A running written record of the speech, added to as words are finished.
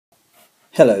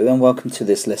Hello and welcome to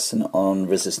this lesson on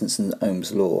resistance and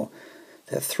Ohm's law.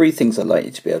 There are three things I'd like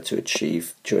you to be able to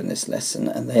achieve during this lesson,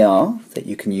 and they are that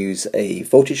you can use a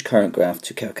voltage current graph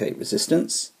to calculate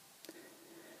resistance,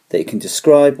 that you can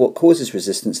describe what causes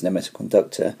resistance in a metal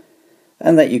conductor,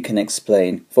 and that you can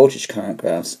explain voltage current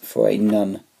graphs for a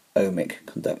non-ohmic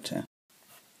conductor.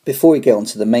 Before we get on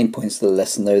to the main points of the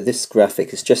lesson though, this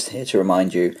graphic is just here to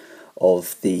remind you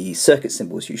of the circuit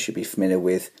symbols you should be familiar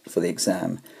with for the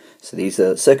exam. So these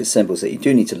are circuit symbols that you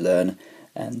do need to learn,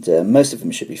 and most of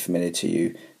them should be familiar to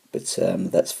you, but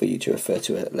that's for you to refer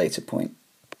to at a later point.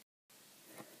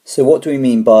 So what do we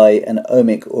mean by an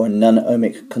ohmic or a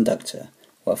non-ohmic conductor?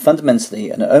 Well,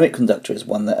 fundamentally, an ohmic conductor is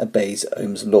one that obeys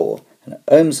Ohm's law. And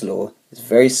Ohm's law is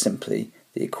very simply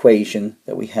the equation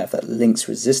that we have that links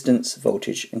resistance,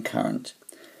 voltage and current.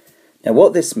 Now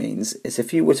what this means is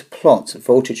if you were to plot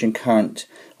voltage and current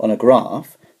on a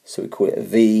graph, so we call it a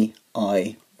V,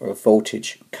 I, or a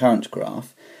voltage current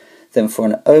graph, then for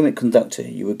an ohmic conductor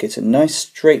you would get a nice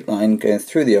straight line going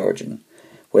through the origin,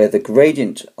 where the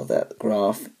gradient of that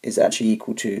graph is actually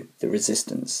equal to the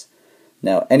resistance.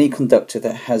 Now any conductor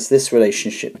that has this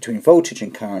relationship between voltage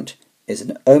and current is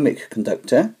an ohmic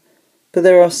conductor, but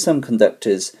there are some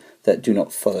conductors that do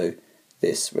not follow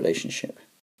this relationship.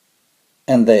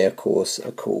 And they of course are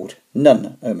called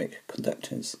non-ohmic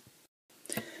conductors.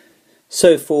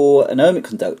 So for an ohmic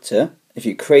conductor, if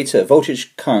you create a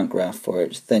voltage current graph for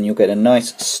it, then you'll get a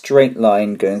nice straight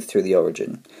line going through the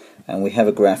origin. And we have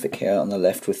a graphic here on the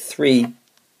left with three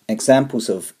examples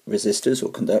of resistors or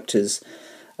conductors,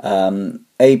 A,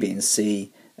 B and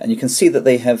C, and you can see that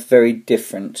they have very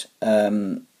different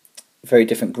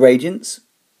gradients.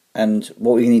 And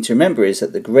what we need to remember is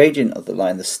that the gradient of the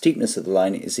line, the steepness of the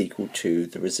line, is equal to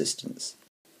the resistance.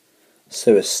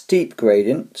 So a steep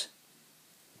gradient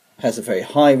has a very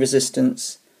high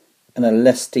resistance, and a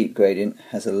less steep gradient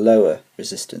has a lower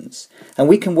resistance. And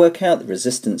we can work out the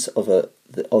resistance of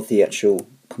the actual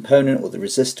component, or the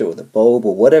resistor, or the bulb,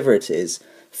 or whatever it is,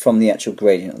 from the actual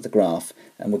gradient of the graph.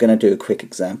 And we're going to do a quick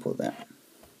example of that.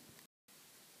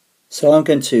 So I'm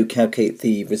going to calculate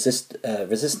the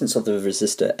resistance of the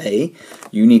resistor A.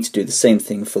 You need to do the same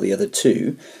thing for the other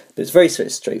two, but it's very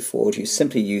straightforward. You're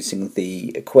simply using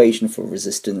the equation for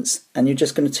resistance, and you're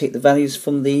just going to take the values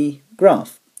from the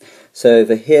graph. So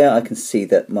over here I can see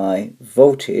that my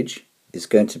voltage is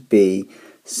going to be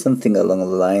something along the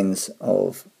lines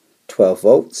of 12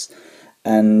 volts,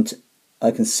 and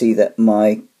I can see that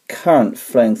my current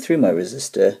flowing through my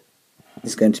resistor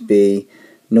is going to be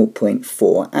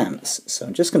 0.4 amps. So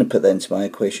I'm just going to put that into my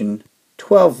equation.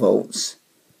 12 volts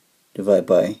divided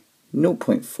by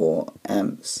 0.4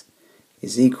 amps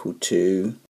is equal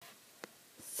to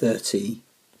 30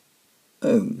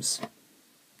 ohms.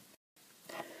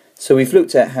 So we've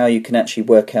looked at how you can actually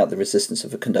work out the resistance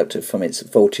of a conductor from its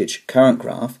voltage current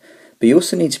graph, but you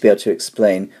also need to be able to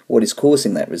explain what is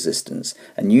causing that resistance,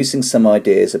 and using some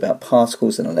ideas about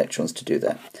particles and electrons to do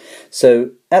that. So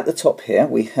at the top here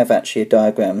we have actually a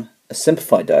diagram, a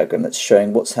simplified diagram that's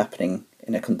showing what's happening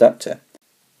in a conductor.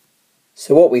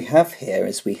 So what we have here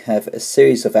is we have a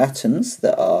series of atoms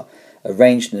that are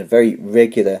arranged in a very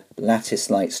regular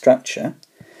lattice-like structure,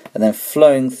 and then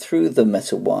flowing through the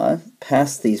metal wire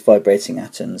past these vibrating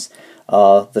atoms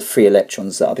are the free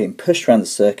electrons that are being pushed around the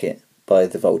circuit by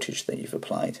the voltage that you've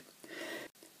applied.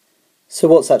 So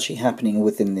what's actually happening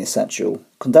within this actual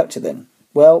conductor then?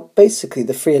 Well, basically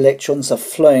the free electrons are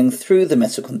flowing through the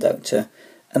metal conductor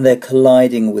and they're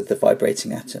colliding with the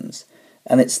vibrating atoms,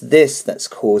 and it's this that's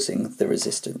causing the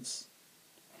resistance.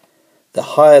 The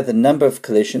higher the number of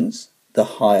collisions, the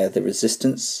higher the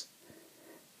resistance.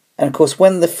 And of course,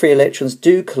 when the free electrons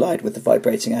do collide with the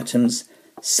vibrating atoms,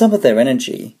 some of their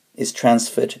energy is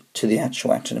transferred to the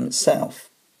actual atom itself.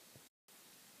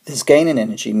 This gain in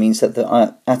energy means that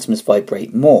the atoms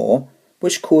vibrate more,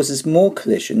 which causes more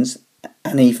collisions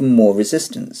and even more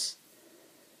resistance.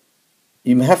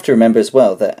 You have to remember as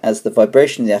well that as the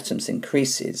vibration of the atoms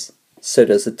increases, so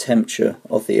does the temperature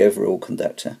of the overall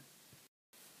conductor.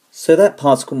 So that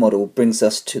particle model brings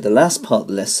us to the last part of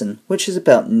the lesson, which is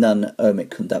about non-ohmic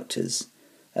conductors.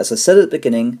 As I said at the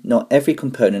beginning, not every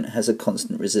component has a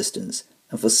constant resistance,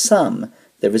 and for some,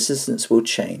 the resistance will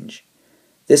change.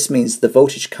 This means the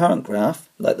voltage current graph,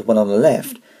 like the one on the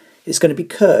left, is going to be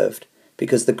curved,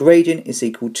 because the gradient is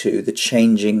equal to the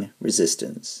changing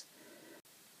resistance.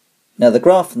 Now the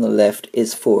graph on the left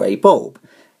is for a bulb.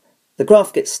 The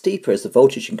graph gets steeper as the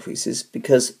voltage increases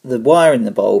because the wire in the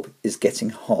bulb is getting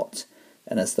hot,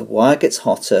 and as the wire gets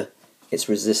hotter, its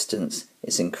resistance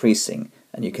is increasing,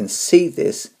 and you can see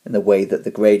this in the way that the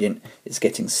gradient is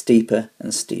getting steeper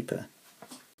and steeper.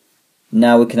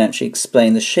 Now we can actually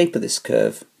explain the shape of this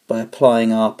curve by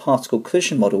applying our particle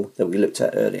collision model that we looked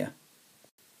at earlier.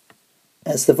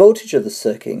 As the voltage of the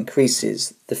circuit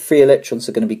increases, the free electrons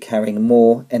are going to be carrying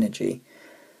more energy.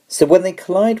 So when they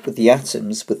collide with the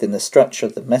atoms within the structure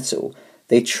of the metal,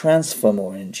 they transfer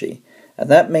more energy, and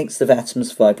that makes the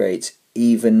atoms vibrate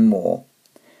even more.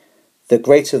 The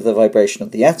greater the vibration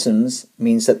of the atoms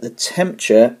means that the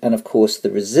temperature and of course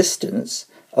the resistance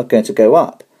are going to go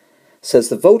up. So as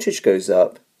the voltage goes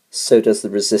up, so does the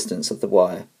resistance of the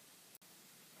wire.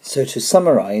 So to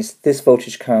summarise, this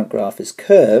voltage current graph is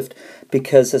curved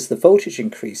because as the voltage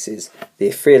increases,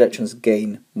 the free electrons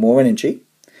gain more energy,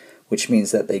 which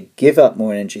means that they give up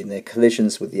more energy in their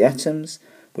collisions with the atoms,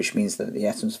 which means that the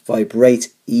atoms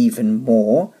vibrate even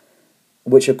more,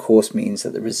 which of course means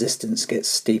that the resistance gets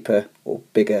steeper or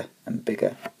bigger and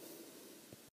bigger.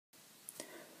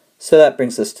 So that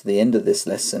brings us to the end of this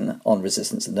lesson on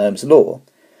resistance and Ohm's law.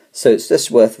 So it's just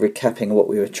worth recapping what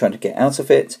we were trying to get out of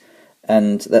it,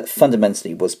 and that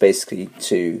fundamentally was basically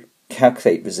to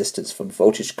calculate resistance from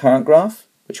voltage current graph,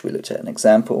 which we looked at an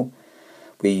example.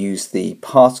 We used the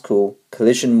particle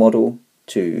collision model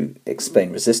to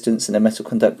explain resistance in a metal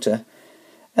conductor,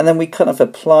 and then we kind of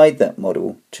applied that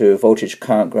model to a voltage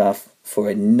current graph for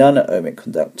a non-ohmic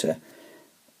conductor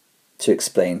to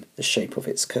explain the shape of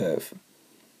its curve.